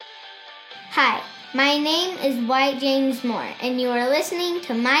Hi, my name is Wyatt James Moore, and you are listening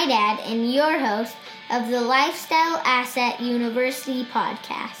to my dad and your host of the Lifestyle Asset University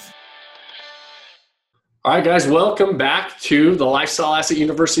podcast. All right, guys, welcome back to the Lifestyle Asset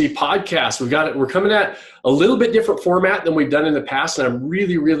University podcast. We're coming at a little bit different format than we've done in the past, and I'm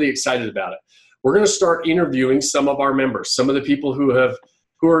really, really excited about it. We're going to start interviewing some of our members, some of the people who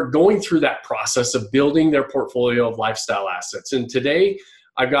are going through that process of building their portfolio of lifestyle assets. And today,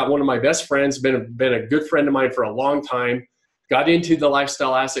 I've got one of my best friends, been a good friend of mine for a long time, got into the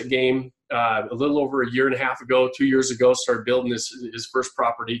lifestyle asset game a little over a year and a half ago, 2 years ago, started building his first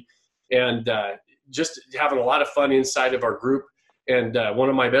property, and just having a lot of fun inside of our group. And one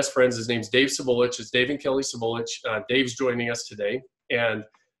of my best friends, his name's Dave Sabulich. It's Dave and Kelly Sabulich. Dave's joining us today. And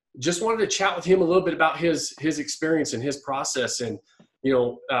just wanted to chat with him a little bit about his experience and his process. And,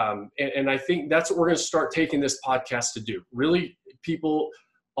 and I think that's what we're going to start taking this podcast to do. Really, people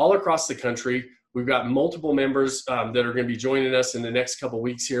all across the country. We've got multiple members that are going to be joining us in the next couple of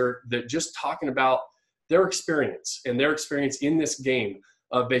weeks here that just talking about their experience in this game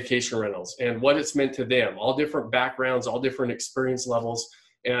of vacation rentals and what it's meant to them, all different backgrounds, all different experience levels.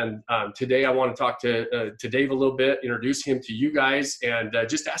 And today I want to talk to Dave a little bit, introduce him to you guys, and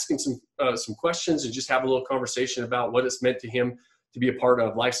just ask him some questions and just have a little conversation about what it's meant to him to be a part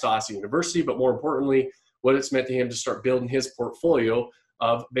of Lifestyle Asset University, but more importantly, what it's meant to him to start building his portfolio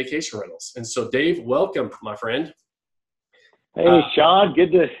of vacation rentals. And so Dave, welcome, my friend. Hey, Sean,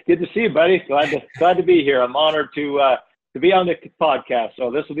 good to see you, buddy. Glad to be here. I'm honored to be on the podcast,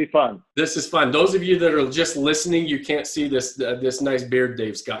 so this will be fun. This is fun. Those of you that are just listening, you can't see this nice beard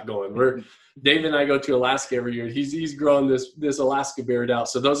Dave's got going. Dave and I go to Alaska every year. He's growing this Alaska beard out.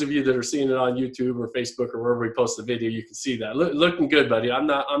 So those of you that are seeing it on YouTube or Facebook or wherever we post the video, you can see that. Looking good, buddy. I'm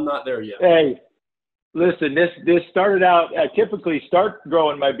not there yet. Hey, listen, this started out. I typically start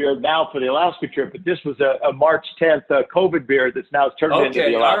growing my beard now for the Alaska trip, but this was a March 10th COVID beard that's now turned into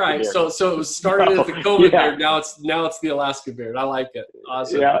the Alaska beard. So it started as the COVID beard. Now it's the Alaska beard. I like it.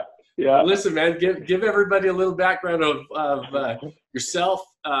 Awesome. Yeah. Listen, man, give everybody a little background of yourself,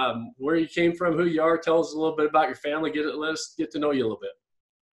 where you came from, who you are. Tell us a little bit about your family. Let us get to know you a little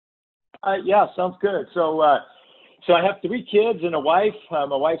bit. Yeah, sounds good. So I have 3 kids and a wife. My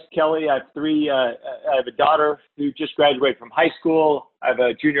wife's Kelly. I have a daughter who just graduated from high school. I have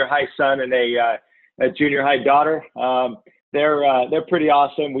a junior high son and a junior high daughter. They're pretty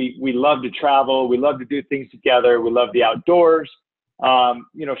awesome. We love to travel. We love to do things together. We love the outdoors. Sean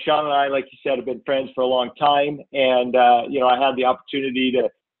and I, like you said, have been friends for a long time. And, I had the opportunity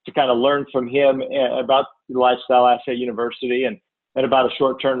to kind of learn from him about the Lifestyle Asset University and about a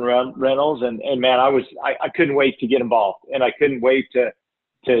short-term rentals. And man, I couldn't wait to get involved, and I couldn't wait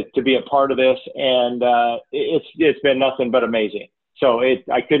to be a part of this. And it's been nothing but amazing. So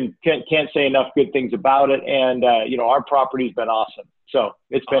I can't say enough good things about it. And, our property's been awesome. So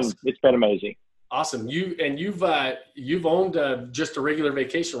it's been amazing. Awesome. You've owned just a regular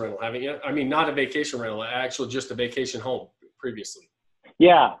vacation rental, haven't you? I mean, not a vacation rental, actually just a vacation home previously.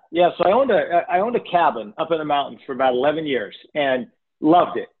 Yeah. So I owned a cabin up in the mountains for about 11 years and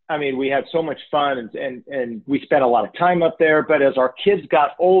loved it. I mean, we had so much fun and we spent a lot of time up there. But as our kids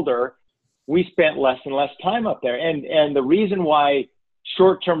got older, we spent less and less time up there. And the reason why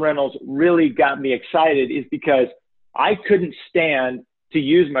short-term rentals really got me excited is because I couldn't stand to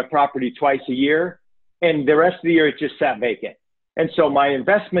use my property twice a year, and the rest of the year it just sat vacant. And so my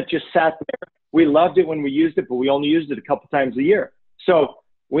investment just sat there. We loved it when we used it, but we only used it a couple times a year. So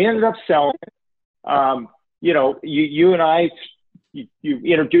we ended up selling it. You and I, you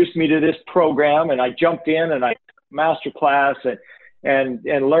introduced me to this program, and I jumped in and I master class and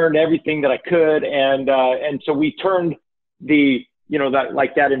learned everything that I could. And so we turned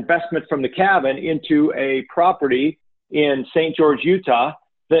that investment from the cabin into a property in St. George, Utah,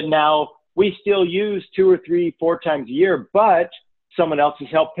 that now we still use 2 or 3, 4 times a year, but someone else has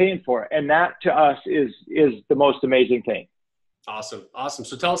helped paying for it. And that to us is the most amazing thing. Awesome.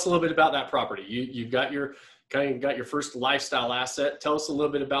 So tell us a little bit about that property. You got your first lifestyle asset. Tell us a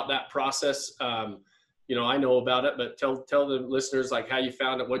little bit about that process. I know about it, but tell the listeners like how you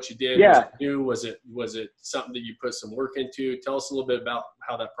found it, what you did. Yeah. Was it something that you put some work into? Tell us a little bit about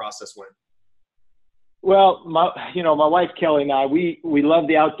how that process went. Well, my wife Kelly and I, we love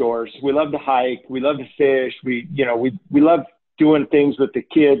the outdoors. We love to hike. We love to fish. We love doing things with the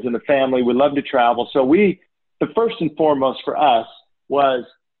kids and the family. We love to travel. So the first and foremost for us was,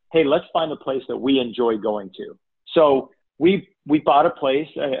 hey, let's find a place that we enjoy going to. So we bought a place,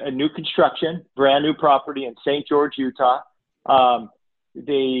 a new construction, brand new property in St. George, Utah.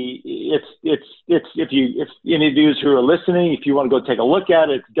 if any of you who are listening, if you want to go take a look at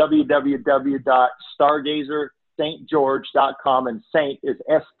it, it's www.stargazerstgeorge.com, and Saint is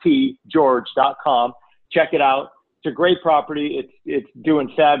stgeorge.com. Check it out. It's a great property. It's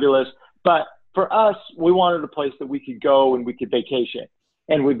doing fabulous. But for us, we wanted a place that we could go and we could vacation.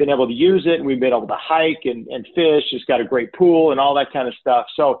 And we've been able to use it, and we've been able to hike and fish. It's got a great pool and all that kind of stuff.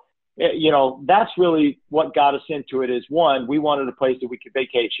 So, that's really what got us into it is, one, we wanted a place that we could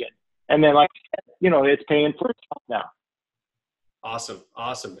vacation. And then, like I said, it's paying for itself now. Awesome.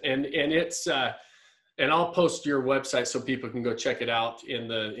 And it's, and I'll post your website so people can go check it out in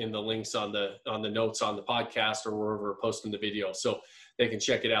the links on the notes on the podcast or wherever we're posting the video, so they can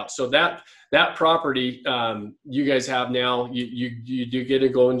check it out. So that property you guys have now, you do get to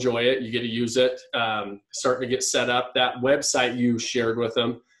go enjoy it. You get to use it. Starting to get set up. That website you shared with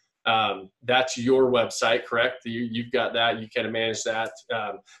them, that's your website, correct? You've got that. You kind of manage that.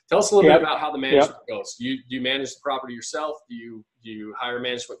 Tell us a little bit about how the management goes. Do you manage the property yourself? Do you hire a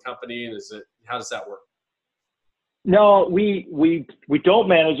management company, and how does that work? No, we don't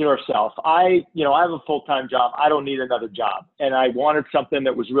manage it ourselves. I have a full-time job. I don't need another job. And I wanted something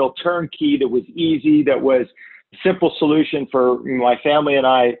that was real turnkey, that was easy, that was a simple solution for my family and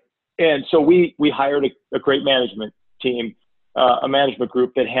I. And so we hired a great management team, a management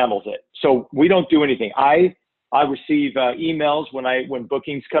group that handles it. So we don't do anything. I receive emails when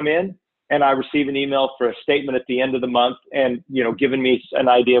bookings come in, and I receive an email for a statement at the end of the month, and giving me an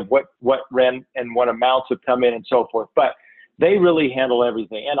idea of what rent and what amounts have come in and so forth. But they really handle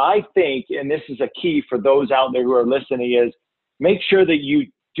everything. And I think, and this is a key for those out there who are listening, is make sure that you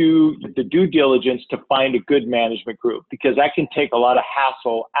do the due diligence to find a good management group, because that can take a lot of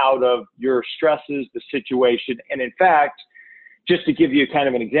hassle out of your stresses, the situation. And in fact, just to give you kind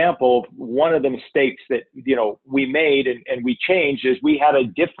of an example, one of the mistakes that, we made and we changed is we had a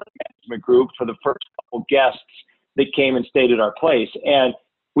different management group for the first couple guests that came and stayed at our place. And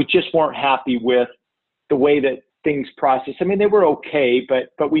we just weren't happy with the way that things processed. I mean, they were okay,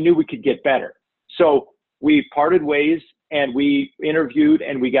 but we knew we could get better. So we parted ways, and we interviewed,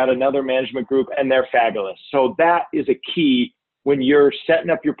 and we got another management group, and they're fabulous. So that is a key when you're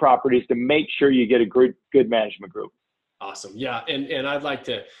setting up your properties, to make sure you get a good management group. Awesome. Yeah. And I'd like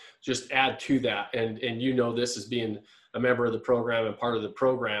to just add to that. And this as being a member of the program and part of the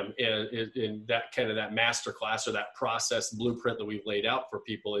program, in that kind of that masterclass or that process blueprint that we've laid out for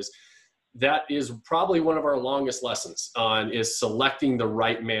people, that is probably one of our longest lessons is selecting the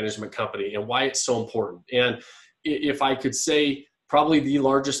right management company and why it's so important. And if I could say, probably the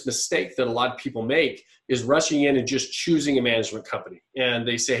largest mistake that a lot of people make is rushing in and just choosing a management company. And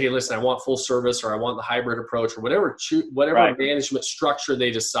they say, hey, listen, I want full service, or I want the hybrid approach, or whatever right. management structure they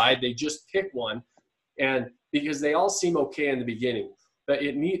decide, they just pick one. And because they all seem okay in the beginning, but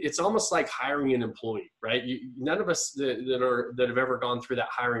it's almost like hiring an employee, right? None of us that have ever gone through that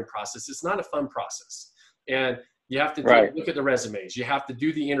hiring process, it's not a fun process. And you have to look at the resumes, you have to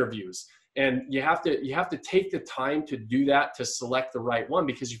do the interviews, and you have to take the time to do that, to select the right one.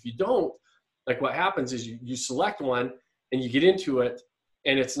 Because if you don't, like, what happens is you select one and you get into it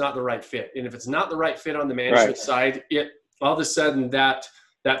and it's not the right fit. And if it's not the right fit on the management side, it all of a sudden that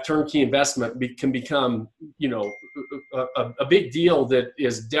turnkey investment can become, a big deal that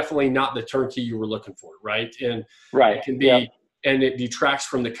is definitely not the turnkey you were looking for. Right. And it can be, and it detracts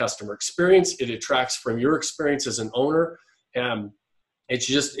from the customer experience. It detracts from your experience as an owner.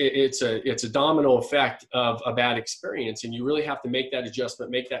 It's a domino effect of a bad experience, and you really have to make that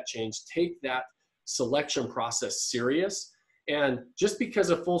adjustment, make that change, take that selection process serious. And just because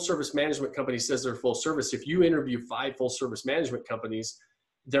a full service management company says they're full service, if you interview 5 full service management companies,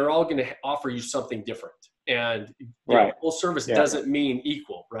 they're all going to offer you something different. And full service doesn't mean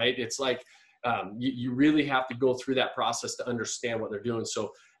equal, right? It's like you really have to go through that process to understand what they're doing.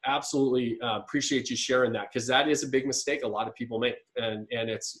 So absolutely appreciate you sharing that, because that is a big mistake a lot of people make. And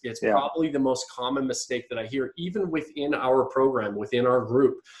it's probably the most common mistake that I hear, even within our program, within our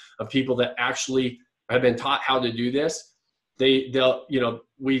group of people that actually have been taught how to do this. We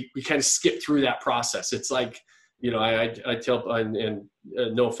kind of skip through that process. It's like, I tell, and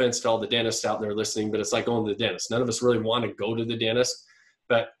no offense to all the dentists out there listening, but it's like going to the dentist. None of us really want to go to the dentist,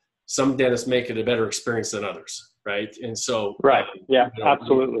 but some dentists make it a better experience than others. Right. And so,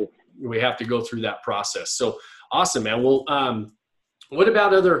 absolutely. We have to go through that process. So awesome, man. Well, what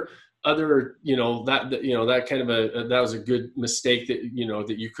about other, that kind of that was a good mistake that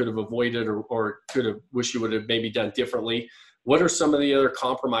you could have avoided or could have wish you would have maybe done differently. What are some of the other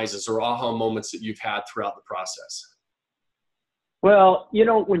compromises or aha moments that you've had throughout the process? Well,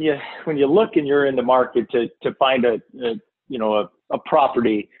 when you look and you're in the market to find a a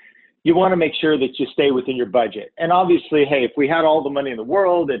property, you want to make sure that you stay within your budget. And obviously, hey, if we had all the money in the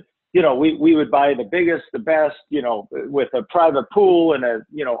world and, we would buy the biggest, the best, with a private pool and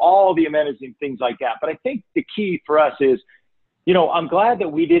all the amenities and things like that. But I think the key for us is, I'm glad that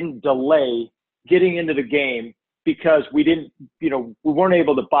we didn't delay getting into the game because we weren't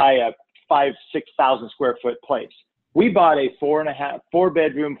able to buy a 5,000-6,000 square foot place. We bought a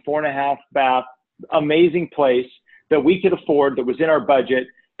 4-bedroom, 4.5 bath, amazing place that we could afford, that was in our budget,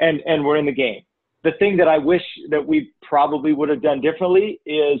 and we're in the game. The thing that I wish that we probably would have done differently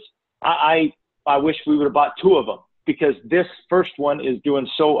is I wish we would have bought 2 of them, because this first one is doing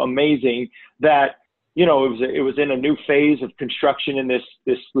so amazing that, it was in a new phase of construction in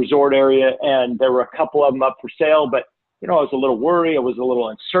this resort area, and there were a couple of them up for sale, but, I was a little worried. I was a little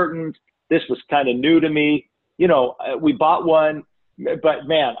uncertain. This was kind of new to me. We bought one, but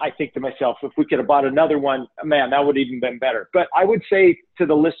man, I think to myself, if we could have bought another one, man, that would have even been better. But I would say to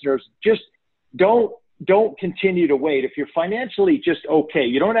the listeners, just don't continue to wait. If you're financially just okay,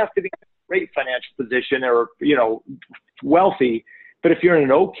 you don't have to be in a great financial position or, wealthy, but if you're in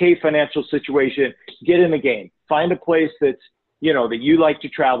an okay financial situation, get in the game. Find a place that's, that you like to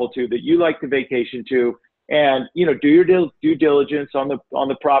travel to, that you like to vacation to, and, do your due diligence on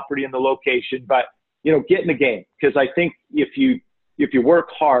the property and the location, but, get in the game. Because I think if you work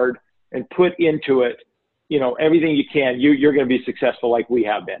hard and put into it, everything you can, you're going to be successful like we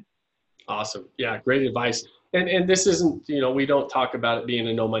have been. Awesome. Yeah, great advice. And this isn't, we don't talk about it being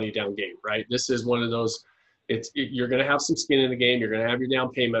a no money down game, right? This is one of those, you're going to have some skin in the game. You're going to have your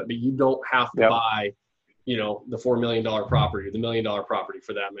down payment, but you don't have to buy, the $4 million property or the $1 million property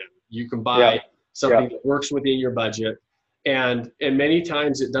for that matter. You can buy something that works within your budget. And many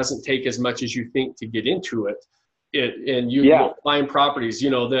times it doesn't take as much as you think to get into it. You'll find properties,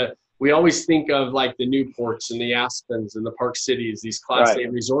 that we always think of like the Newports and the Aspens and the Park Cities, these Class A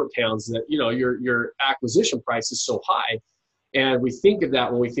resort towns that, your acquisition price is so high. And we think of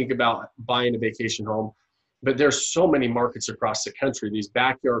that when we think about buying a vacation home. But there's so many markets across the country, these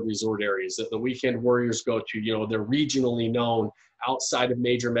backyard resort areas that the weekend warriors go to, they're regionally known outside of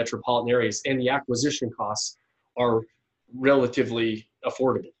major metropolitan areas, and the acquisition costs are relatively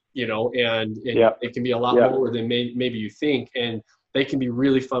affordable, and it can be a lot lower than maybe you think. And they can be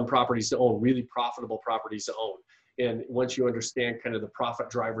really fun properties to own, really profitable properties to own. And once you understand kind of the profit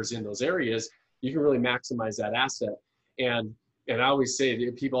drivers in those areas, you can really maximize that asset. And I always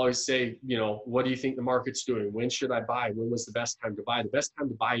say, people always say, what do you think the market's doing? When should I buy? When was the best time to buy? The best time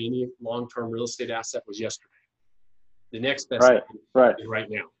to buy any long-term real estate asset was yesterday. The next best time is right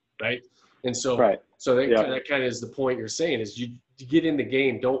now, right? And so, that kind of is the point you're saying is you get in the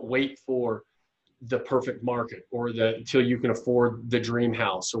game. Don't wait for the perfect market or until you can afford the dream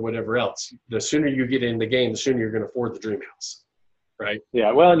house or whatever else. The sooner you get in the game, the sooner you're going to afford the dream house, right?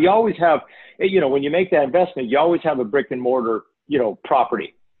 Yeah. Well, and you always have, when you make that investment, you always have a brick and mortar,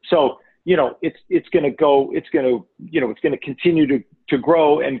 property. So, it's going to continue to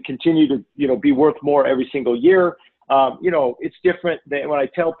grow and continue to, be worth more every single year. It's different than when I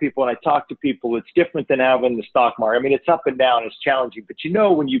tell people and I talk to people, it's different than having the stock market. I mean, it's up and down, it's challenging, but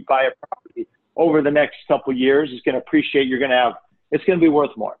when you buy a property over the next couple of years, it's going to appreciate, it's going to be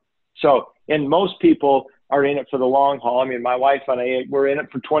worth more. So, and most people are in it for the long haul. I mean, my wife and I, we're in it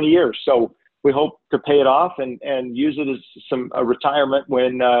for 20 years. So we hope to pay it off and use it as a retirement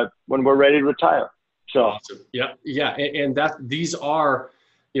when we're ready to retire. So, awesome. Yeah. And these are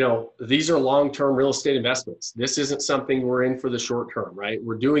long-term real estate investments. This isn't something we're in for the short term, right?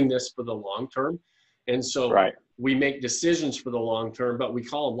 We're doing this for the long term. And so we make decisions for the long term, but we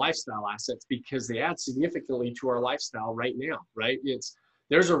call them lifestyle assets because they add significantly to our lifestyle right now, right?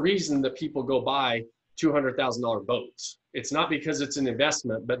 There's a reason that people go buy $200,000 boats. It's not because it's an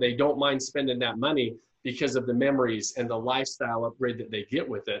investment, but they don't mind spending that money because of the memories and the lifestyle upgrade that they get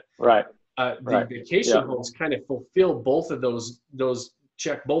with it. The vacation homes kind of fulfill both of those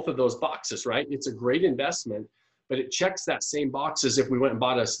check both of those boxes, right? It's a great investment, but it checks that same box as if we went and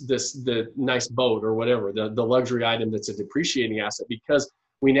bought the nice boat or whatever, the luxury item that's a depreciating asset, because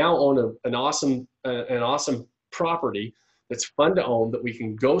we now own an awesome property that's fun to own that we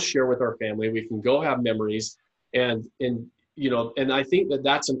can go share with our family. We can go have memories. And I think that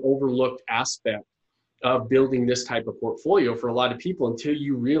that's an overlooked aspect of building this type of portfolio for a lot of people until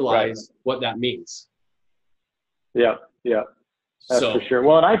you realize what that means. Yeah. That's for sure.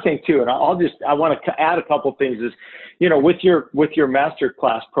 Well, and I think too, and I want to add a couple things is, with your master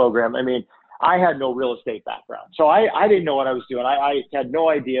class program, I mean, I had no real estate background. So I didn't know what I was doing. I had no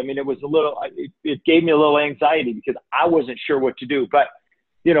idea. I mean, it gave me a little anxiety because I wasn't sure what to do. But,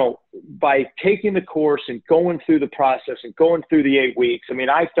 by taking the course and going through the process and going through the 8 weeks, I mean,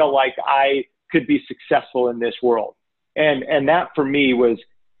 I felt like I could be successful in this world. And that for me was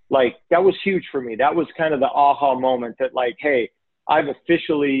like, that was huge for me. That was kind of the aha moment that like, hey,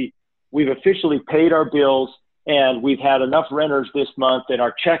 we've officially paid our bills and we've had enough renters this month and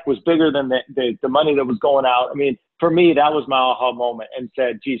our check was bigger than the money that was going out. I mean, for me, that was my aha moment and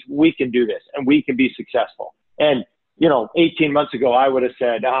said, geez, we can do this and we can be successful. And, 18 months ago, I would have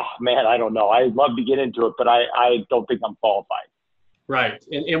said, oh man, I don't know. I'd love to get into it, but I don't think I'm qualified. Right.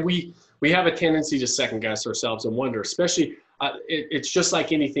 And we have a tendency to second guess ourselves and wonder, especially it's just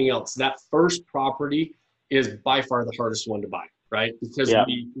like anything else. That first property is by far the hardest one to buy, right? Because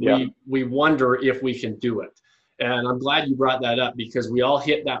we wonder if we can do it. And I'm glad you brought that up because we all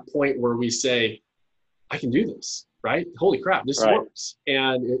hit that point where we say, I can do this, right? Holy crap, this works.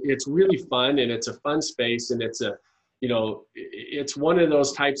 And it's really fun and it's a fun space and it's it's one of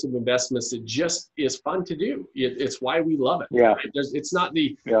those types of investments that just is fun to do. It's why we love it. Yeah. Right? It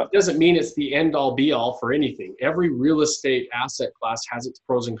doesn't mean it's the end all be all for anything. Every real estate asset class has its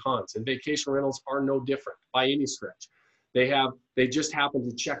pros and cons, and vacation rentals are no different by any stretch. They just happen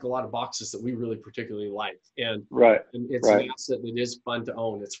to check a lot of boxes that we really particularly like. And it's an asset that is fun to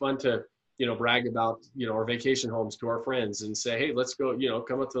own. It's fun to, brag about, our vacation homes to our friends and say, hey, let's go,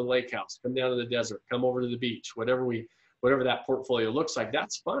 come up to the lake house, come down to the desert, come over to the beach, whatever that portfolio looks like.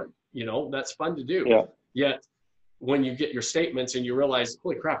 That's fun. That's fun to do. Yeah. Yet when you get your statements and you realize,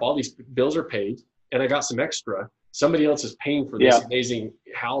 holy crap, all these bills are paid and I got some extra, somebody else is paying for this amazing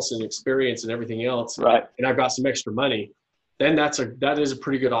house and experience and everything else. Right. And I've got some extra money. Then that is a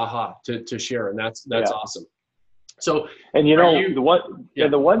pretty good aha to share. And that's awesome. So, and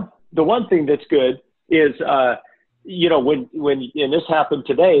the one thing that's good is, when and this happened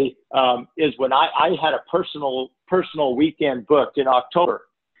today, is when I had a personal weekend booked in October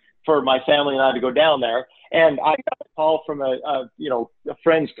for my family and I to go down there. And I got a call from a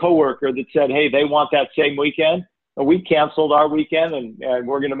friend's coworker that said, hey, they want that same weekend. And we canceled our weekend and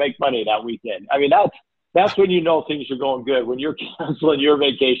we're going to make money that weekend. I mean, that's when things are going good, when you're canceling your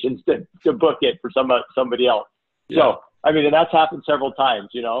vacations to book it for somebody else. Yeah. So, I mean, and that's happened several times,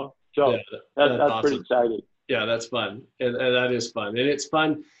 So that's awesome. Pretty exciting. Yeah, that's fun. And that is fun. And it's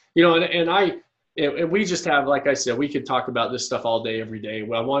fun, and we just have, like I said, we could talk about this stuff all day, every day.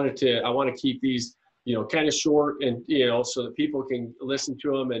 Well, I want to keep these, kind of short and, so that people can listen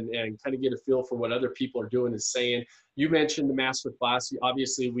to them and kind of get a feel for what other people are doing and saying. You mentioned the masterclass.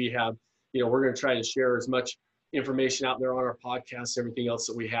 Obviously we have, we're going to try to share as much information out there on our podcast, everything else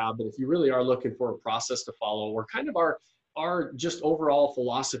that we have. But if you really are looking for a process to follow, or kind of our just overall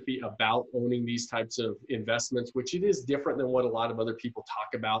philosophy about owning these types of investments, which it is different than what a lot of other people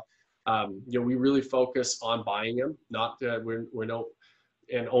talk about. We really focus on buying them, not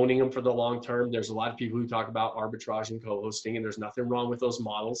and owning them for the long term. There's a lot of people who talk about arbitrage and co-hosting, and there's nothing wrong with those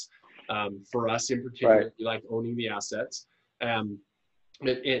models. For us in particular, we like owning the assets. And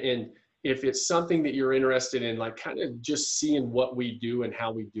if it's something that you're interested in, like kind of just seeing what we do and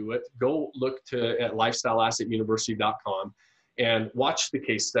how we do it, go look at lifestyleassetuniversity.com and watch the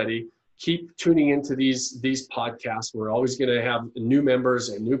case study. Keep tuning into these podcasts. We're always going to have new members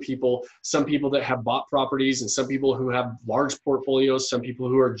and new people, some people that have bought properties and some people who have large portfolios, some people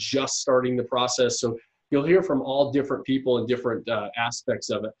who are just starting the process. So you'll hear from all different people and different aspects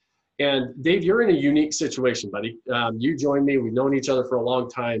of it. And Dave, you're in a unique situation, buddy. You joined me. We've known each other for a long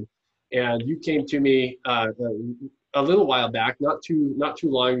time. And you came to me a little while back, not too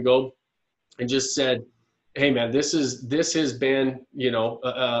long ago, and just said, "Hey, man, this has been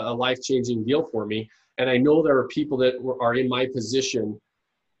a life-changing deal for me, and I know there are people that are in my position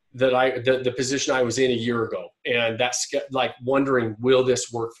that the position I was in a year ago, and that's like wondering, will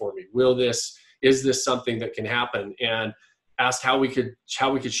this work for me? Is this something that can happen?" And asked how we could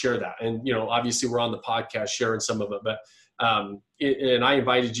share that. And obviously we're on the podcast sharing some of it, but. And I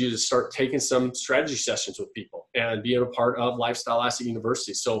invited you to start taking some strategy sessions with people and being a part of Lifestyle Asset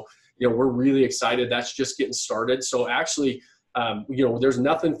University. So, we're really excited. That's just getting started. So actually, there's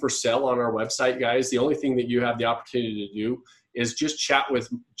nothing for sale on our website, guys. The only thing that you have the opportunity to do is just chat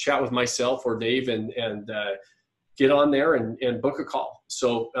with myself or Dave and get on there and book a call.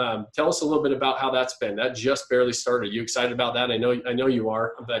 So tell us a little bit about how that's been. That just barely started. Are you excited about that? I know you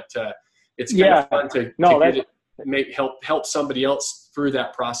are, but it's kind of fun to get it. Help somebody else through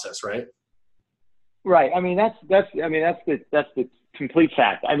that process, right? Right. I mean, that's the complete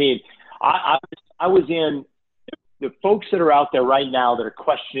fact. I mean, I was in the folks that are out there right now that are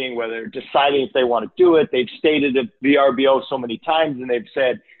questioning whether they're deciding if they want to do it. They've stated at VRBO so many times, and they've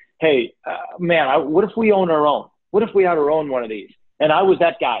said, "Hey, man, what if we own our own? What if we had our own one of these?" And I was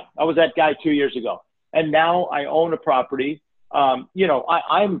that guy. I was that guy 2 years ago. And now I own a property. I'm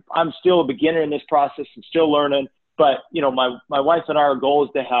still a beginner in this process and still learning. But, my wife and our goal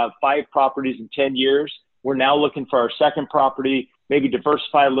is to have 5 properties in 10 years. We're now looking for our second property, maybe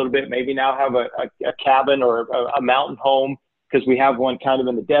diversify a little bit, maybe now have a cabin or a mountain home because we have one kind of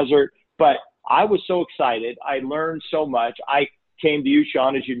in the desert. But I was so excited. I learned so much. I came to you,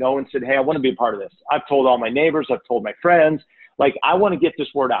 Sean, as you know, and said, hey, I want to be a part of this. I've told all my neighbors. I've told my friends. Like, I want to get this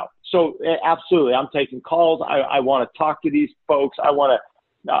word out. So absolutely, I'm taking calls. I want to talk to these folks. I want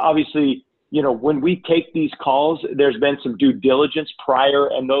to, obviously, when we take these calls, there's been some due diligence prior,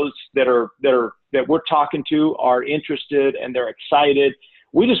 and those that we're talking to are interested and they're excited.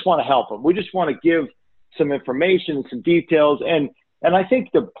 We just want to help them. We just want to give some information and some details. And I think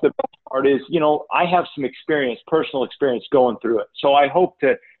the best part is, I have some personal experience going through it. So I hope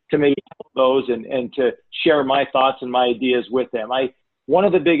to maybe help those and to share my thoughts and my ideas with them. One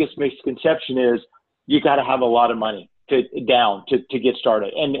of the biggest misconception is you got to have a lot of money to get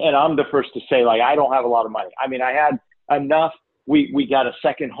started. And I'm the first to say, like, I don't have a lot of money. I mean, I had enough. We got a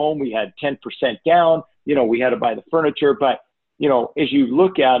second home. We had 10% down. We had to buy the furniture. But, as you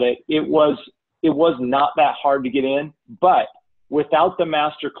look at it, it was not that hard to get in. But without the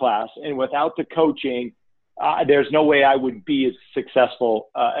master class and without the coaching, there's no way I would be as successful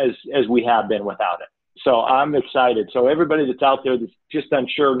as we have been without it. So I'm excited. So everybody that's out there that's just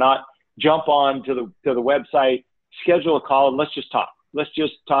unsure, not jump on to the website, schedule a call, and let's just talk.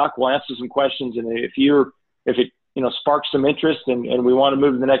 We'll answer some questions. And if it sparks some interest and we want to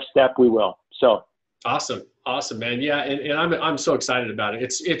move to the next step, we will. So awesome, man. Yeah, and I'm so excited about it.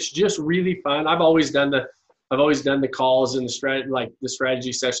 It's just really fun. I've always done the calls and the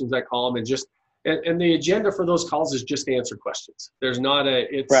strategy sessions, I call them, and the agenda for those calls is just to answer questions. There's not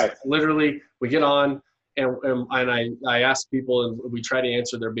right. Literally we get on and I ask people and we try to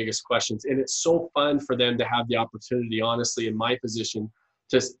answer their biggest questions. And it's so fun for them to have the opportunity, honestly, in my position,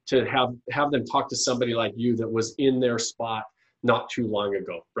 to have them talk to somebody like you that was in their spot not too long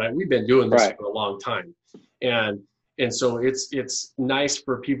ago, right? We've been doing this for a long time. And so it's nice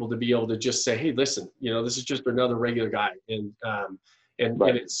for people to be able to just say, hey, listen, this is just another regular guy. And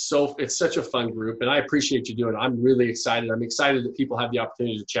it's such a fun group, and I appreciate you doing it. I'm really excited. I'm excited that people have the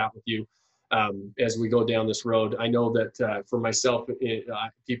opportunity to chat with you as we go down this road. I know that for myself,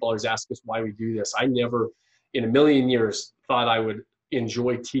 people always ask us why we do this. I never in a million years thought I would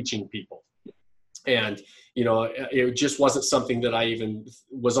enjoy teaching people. And, it just wasn't something that I even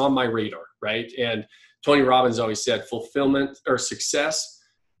was on my radar, right? And Tony Robbins always said fulfillment or success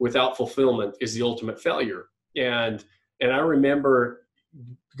without fulfillment is the ultimate failure. And I remember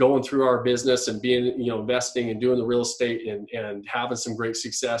going through our business and being, investing and doing the real estate and having some great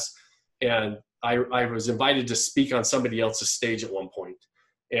success. And I was invited to speak on somebody else's stage at one point.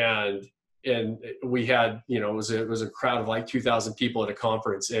 And we had, it was a crowd of like 2,000 people at a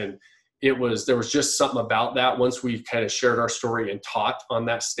conference. And there was just something about that once we kind of shared our story and taught on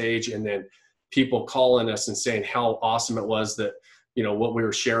that stage, and then people calling us and saying how awesome it was that, what we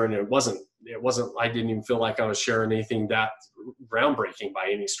were sharing. It wasn't, I didn't even feel like I was sharing anything that groundbreaking by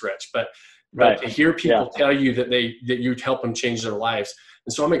any stretch, but to hear people tell you that you'd help them change their lives.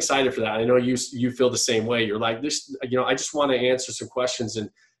 And so I'm excited for that. I know you feel the same way. You're like this, I just want to answer some questions and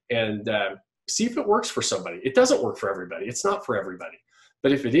see if it works for somebody. It doesn't work for everybody. It's not for everybody,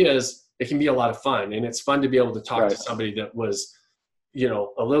 but if it is, it can be a lot of fun. And it's fun to be able to talk to somebody that was, a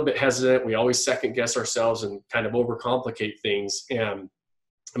little bit hesitant. We always second guess ourselves and kind of overcomplicate things. And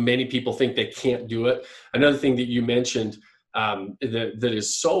many people think they can't do it. Another thing that you mentioned that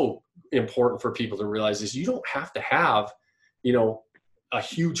is so important for people to realize is you don't have to have, a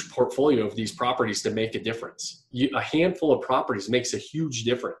huge portfolio of these properties to make a difference. A handful of properties makes a huge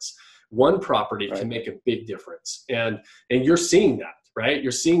difference. One property can make a big difference. And you're seeing that, right?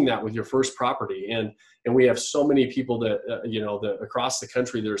 You're seeing that with your first property. And we have so many people that, that across the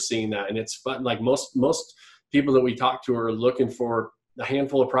country that are seeing that. And it's fun. Like most people that we talk to are looking for a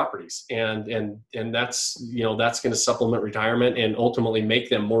handful of properties, and that's, that's going to supplement retirement and ultimately make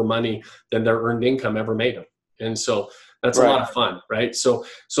them more money than their earned income ever made them. And so that's a lot of fun, right? So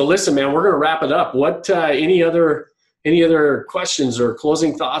listen, man, we're going to wrap it up. What, any other questions or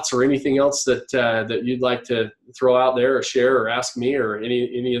closing thoughts or anything else that you'd like to throw out there or share or ask me or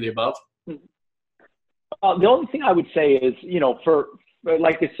any of the above? The only thing I would say is,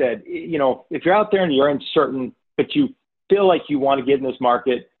 like I said, if you're out there and you're uncertain, but you feel like you want to get in this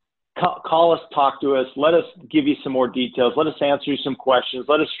market, call us, talk to us, let us give you some more details, let us answer you some questions,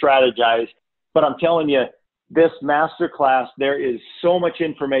 let us strategize. But I'm telling you, this master class, there is so much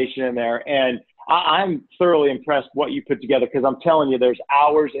information in there. And I'm thoroughly impressed what you put together, because I'm telling you, there's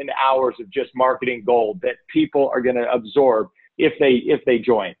hours and hours of just marketing gold that people are going to absorb if they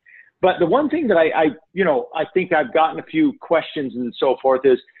join. But the one thing that I think I've gotten a few questions and so forth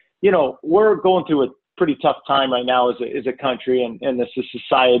is, we're going through a pretty tough time right now as a country and as a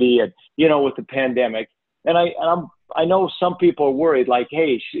society, and, with the pandemic. And I know some people are worried, like,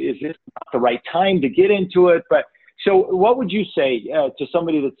 hey, is this not the right time to get into it? But so what would you say to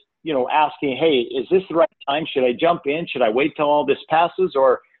somebody that's, asking, hey, is this the right time? Should I jump in? Should I wait till all this passes,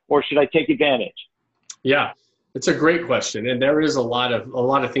 or should I take advantage? Yeah, it's a great question. And there is a lot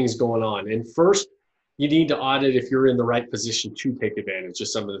of things going on. And first, you need to audit if you're in the right position to take advantage of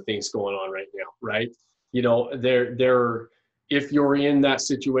some of the things going on right now, right? If you're in that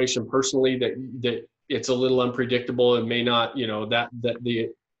situation personally that it's a little unpredictable and may not,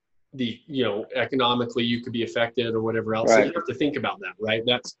 economically you could be affected or whatever else. Right. So you have to think about that, right?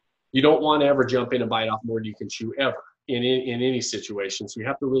 You don't want to ever jump in and bite off more than you can chew ever in any situation. So you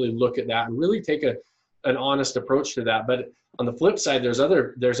have to really look at that and really take an honest approach to that. But on the flip side, there's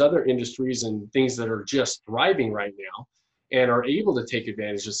other industries and things that are just thriving right now and are able to take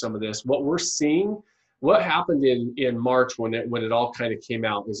advantage of some of this. What we're seeing, what happened in March when it all kind of came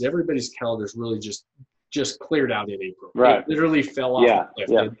out, is everybody's calendars really just cleared out in April. Right. It literally fell off.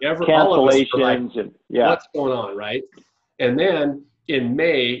 Yeah. Cancellations and what's going on, right? And then in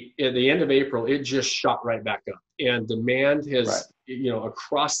May, at the end of April, it just shot right back up. And demand has,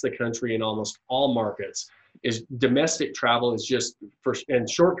 across the country in almost all markets, is domestic travel is just, and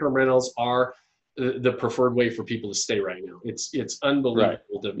short-term rentals are the preferred way for people to stay right now. It's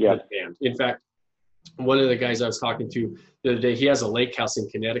unbelievable, the demand. In fact, one of the guys I was talking to the other day, he has a lake house in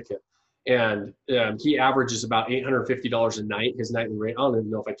Connecticut, and he averages about $850 a night. His nightly rate, I don't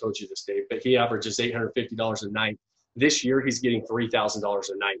even know if I told you this, Dave, but he averages $850 a night. This year, he's getting $3,000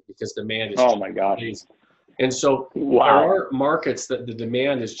 a night because demand is amazing. And so there are markets that the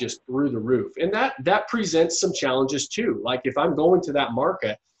demand is just through the roof. And that presents some challenges too. Like if I'm going to that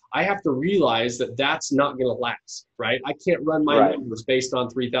market, I have to realize that that's not going to last, right? I can't run my numbers based on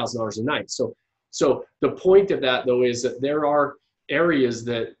 $3,000 a night. So the point of that, though, is that there are areas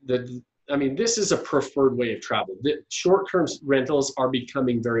this is a preferred way of travel. Short-term rentals are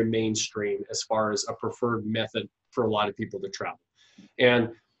becoming very mainstream as far as a preferred method for a lot of people to travel. And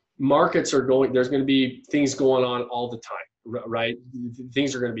markets are there's going to be things going on all the time, right?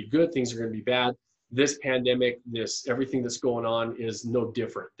 Things are going to be good, things are going to be bad. This pandemic, everything that's going on is no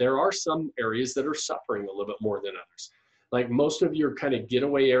different. There are some areas that are suffering a little bit more than others. Like most of your kind of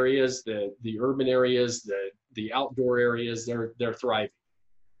getaway areas, the urban areas, the outdoor areas, they're thriving.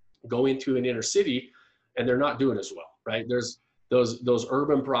 Go into an inner city and they're not doing as well, right? There's those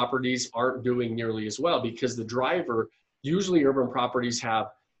urban properties aren't doing nearly as well because the driver, usually urban properties have,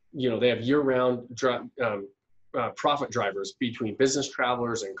 they have year-round profit drivers between business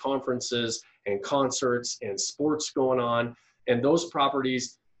travelers and conferences and concerts and sports going on. And those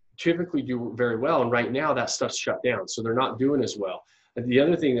properties typically do very well. And right now that stuff's shut down. So they're not doing as well. And the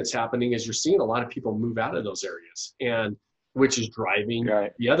other thing that's happening is you're seeing a lot of people move out of those areas, and which is driving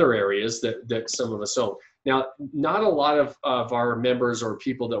the other areas that some of us own. Now, not a lot of our members or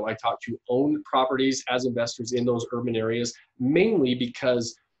people that I talk to own properties as investors in those urban areas, mainly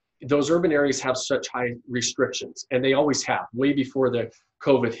because those urban areas have such high restrictions, and they always have, way before the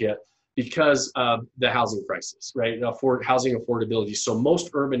COVID hit, because of the housing crisis, right? Housing affordability. So most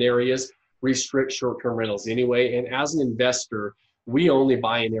urban areas restrict short-term rentals anyway, and as an investor, we only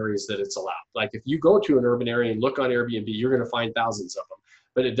buy in areas that it's allowed. Like if you go to an urban area and look on Airbnb, you're going to find thousands of them,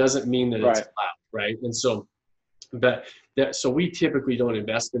 but it doesn't mean that it's allowed, right? And so, so we typically don't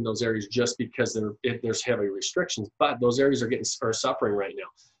invest in those areas just because there's heavy restrictions, but those areas are suffering right now.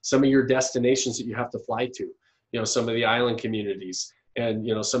 Some of your destinations that you have to fly to, some of the island communities and,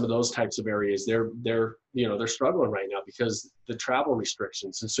 some of those types of areas, they're struggling right now because the travel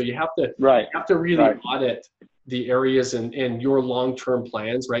restrictions. And so you have to really audit the areas and your long-term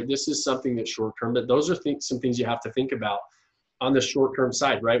plans, right? This is something that's short-term, but those are some things you have to think about on the short-term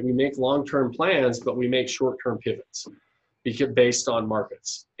side, right? We make long-term plans, but we make short-term pivots based on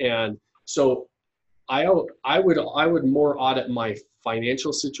markets. And so I would more audit my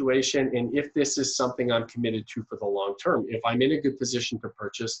financial situation, and if this is something I'm committed to for the long term. If I'm in a good position to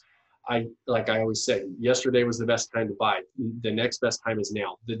purchase, like I always say, yesterday was the best time to buy. The next best time is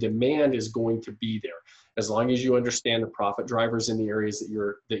now. The demand is going to be there as long as you understand the profit drivers in the areas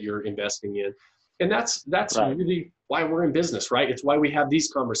that you're investing in. And that's really why we're in business, right? It's why we have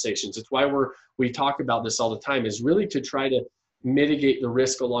these conversations. It's why we talk about this all the time, is really to try to mitigate the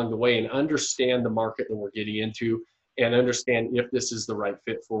risk along the way and understand the market that we're getting into and understand if this is the right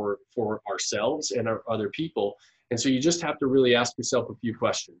fit for ourselves and our other people. And so you just have to really ask yourself a few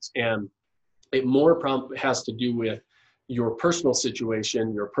questions. And it has to do with your personal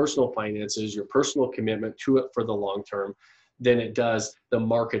situation, your personal finances, your personal commitment to it for the long term than it does the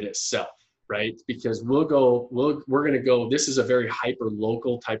market itself, right? Because we're going to go, this is a very hyper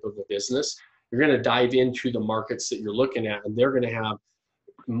local type of a business. You're going to dive into the markets that you're looking at, and they're going to have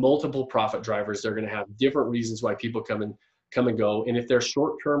multiple profit drivers. They're going to have different reasons why people come and go. And if they're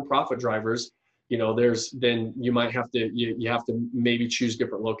short-term profit drivers, then you might have to, you have to maybe choose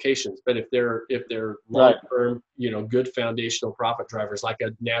different locations. But if they're long-term, good foundational profit drivers like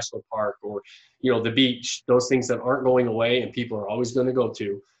a national park or, the beach, those things that aren't going away and people are always going to go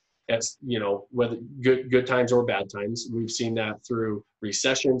to, that's, whether good times or bad times. We've seen that through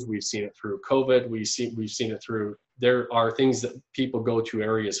recessions. We've seen it through COVID. We've seen it through, there are things that people go to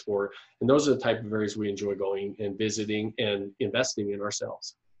areas for. And those are the type of areas we enjoy going and visiting and investing in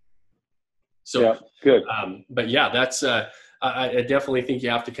ourselves. So, yeah, good. But yeah, that's, I definitely think you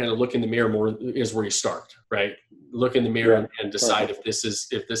have to kind of look in the mirror more is where you start, right? Look in the mirror and decide if this is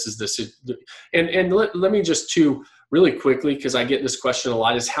and let me just really quickly, because I get this question a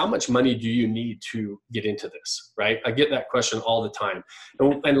lot, is how much money do you need to get into this, right? I get that question all the time.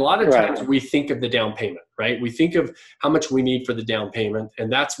 And a lot of times we think of the down payment, right? We think of how much we need for the down payment,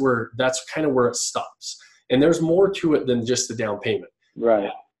 and that's kind of where it stops. And there's more to it than just the down payment.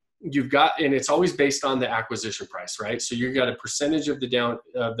 Right. And it's always based on the acquisition price, right? So you've got a percentage of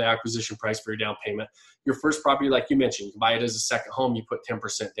the acquisition price for your down payment. Your first property, like you mentioned, you can buy it as a second home, you put 10%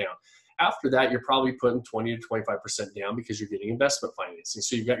 down. After that, you're probably putting 20 to 25% down because you're getting investment financing.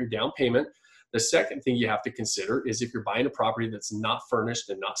 So you've got your down payment. The second thing you have to consider is if you're buying a property that's not furnished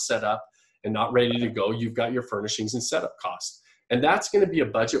and not set up and not ready to go, you've got your furnishings and setup costs. And that's going to be a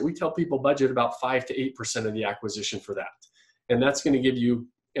budget. We tell people budget about 5 to 8% of the acquisition for that. And that's going to give you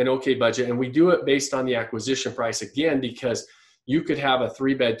an okay budget. And we do it based on the acquisition price again, because you could have a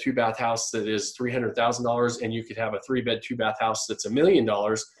 3-bed, 2-bath house that is $300,000 and you could have a 3-bed, 2-bath house that's $1 million.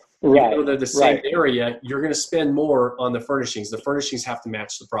 Right. Even though they're the same area, you're going to spend more on the furnishings. The furnishings have to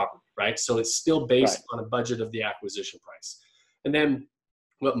match the property, right? So it's still based on a budget of the acquisition price. And then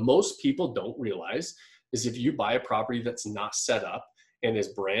what most people don't realize is if you buy a property that's not set up and is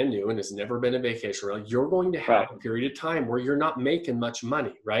brand new and has never been a vacation rental, you're going to have a period of time where you're not making much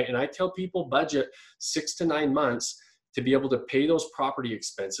money, right? And I tell people budget 6 to 9 months to be able to pay those property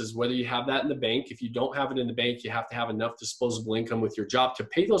expenses, whether you have that in the bank. If you don't have it in the bank, you have to have enough disposable income with your job to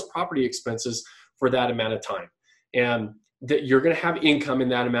pay those property expenses for that amount of time. And that you're going to have income in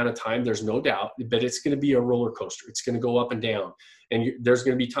that amount of time, there's no doubt, but it's going to be a roller coaster. It's going to go up and down. And there's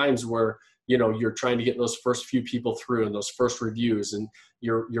going to be times where you're trying to get those first few people through and those first reviews, and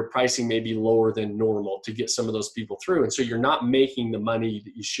your pricing may be lower than normal to get some of those people through. And so you're not making the money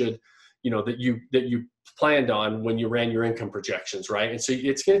that you should, that you planned on when you ran your income projections, right? And so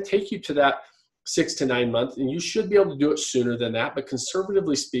it's going to take you to that 6 to 9 months, and you should be able to do it sooner than that. But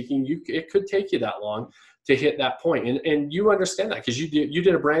conservatively speaking, it could take you that long to hit that point. And you understand that because you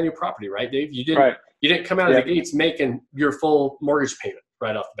did a brand new property, right, Dave? You didn't come out of the gates making your full mortgage payment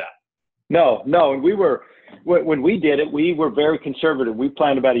right off the bat. No. And when we did it, we were very conservative. We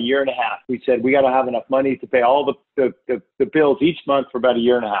planned about 1.5 years. We said we got to have enough money to pay all the bills each month for about 1.5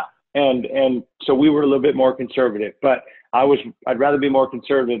 years. And so we were a little bit more conservative, but I'd rather be more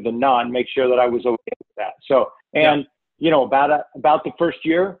conservative than not and make sure that I was okay with that. So, about the first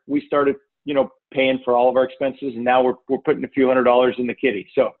year we started, paying for all of our expenses, and now we're putting a few $100s in the kitty.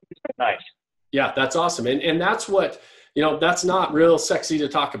 So it's been nice. Yeah, that's awesome. And that's what, that's not real sexy to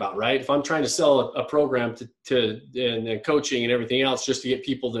talk about, right? If I'm trying to sell a program and coaching and everything else just to get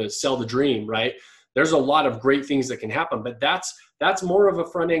people to sell the dream, right? There's a lot of great things that can happen, but that's more of a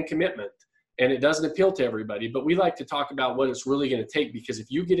front-end commitment, and it doesn't appeal to everybody. But we like to talk about what it's really going to take, because if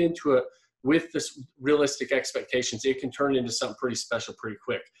you get into it with this realistic expectations, it can turn into something pretty special pretty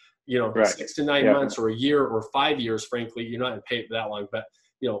quick. 6 to 9 months or 1 year or 5 years, frankly, you're not going to pay it for that long. But,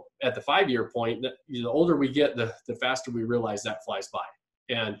 at the 5-year point, the older we get, the faster we realize that flies by.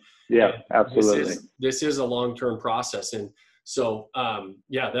 And absolutely. This is a long-term process. And so,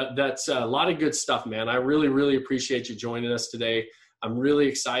 that's a lot of good stuff, man. I really, really appreciate you joining us today. I'm really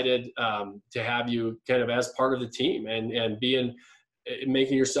excited to have you kind of as part of the team and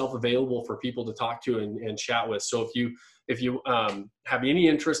making yourself available for people to talk to and chat with. So if you have any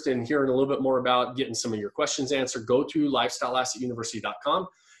interest in hearing a little bit more about getting some of your questions answered, go to lifestyleassetuniversity.com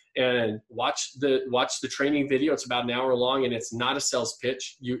and watch the training video. It's about an hour long, and it's not a sales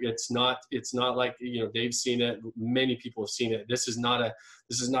pitch. It's not like, Dave's seen it. Many people have seen it. This is not a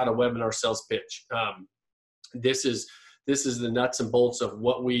webinar sales pitch. this is the nuts and bolts of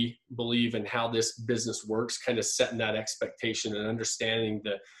what we believe and how this business works, kind of setting that expectation and understanding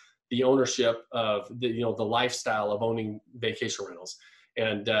the ownership of the lifestyle of owning vacation rentals.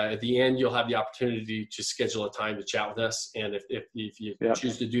 And at the end, you'll have the opportunity to schedule a time to chat with us. And if you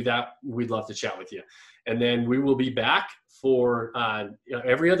choose to do that, we'd love to chat with you. And then we will be back for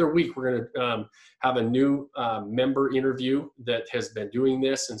every other week. We're going to have a new member interview that has been doing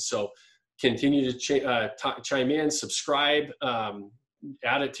this. And so continue to chime in, subscribe,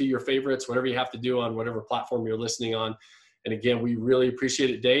 add it to your favorites, whatever you have to do on whatever platform you're listening on. And again, we really appreciate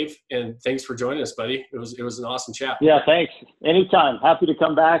it, Dave. And thanks for joining us, buddy. It was an awesome chat. Yeah, thanks. Anytime. Happy to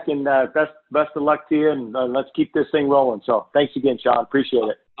come back, and best of luck to you. And let's keep this thing rolling. So thanks again, Sean. Appreciate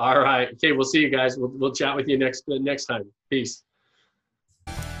it. All right. Okay, we'll see you guys. We'll chat with you next time. Peace.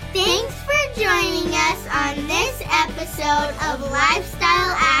 Thanks for joining us on this episode of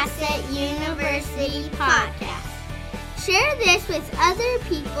Lifestyle Asset University Podcast. Share this with other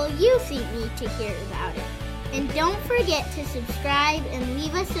people you think need to hear about it. And don't forget to subscribe and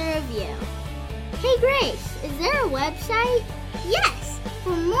leave us a review. Hey Grace, is there a website? Yes!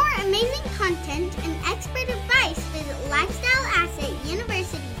 For more amazing content and expert advice, visit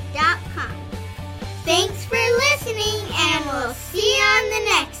lifestyleassetuniversity.com. Thanks for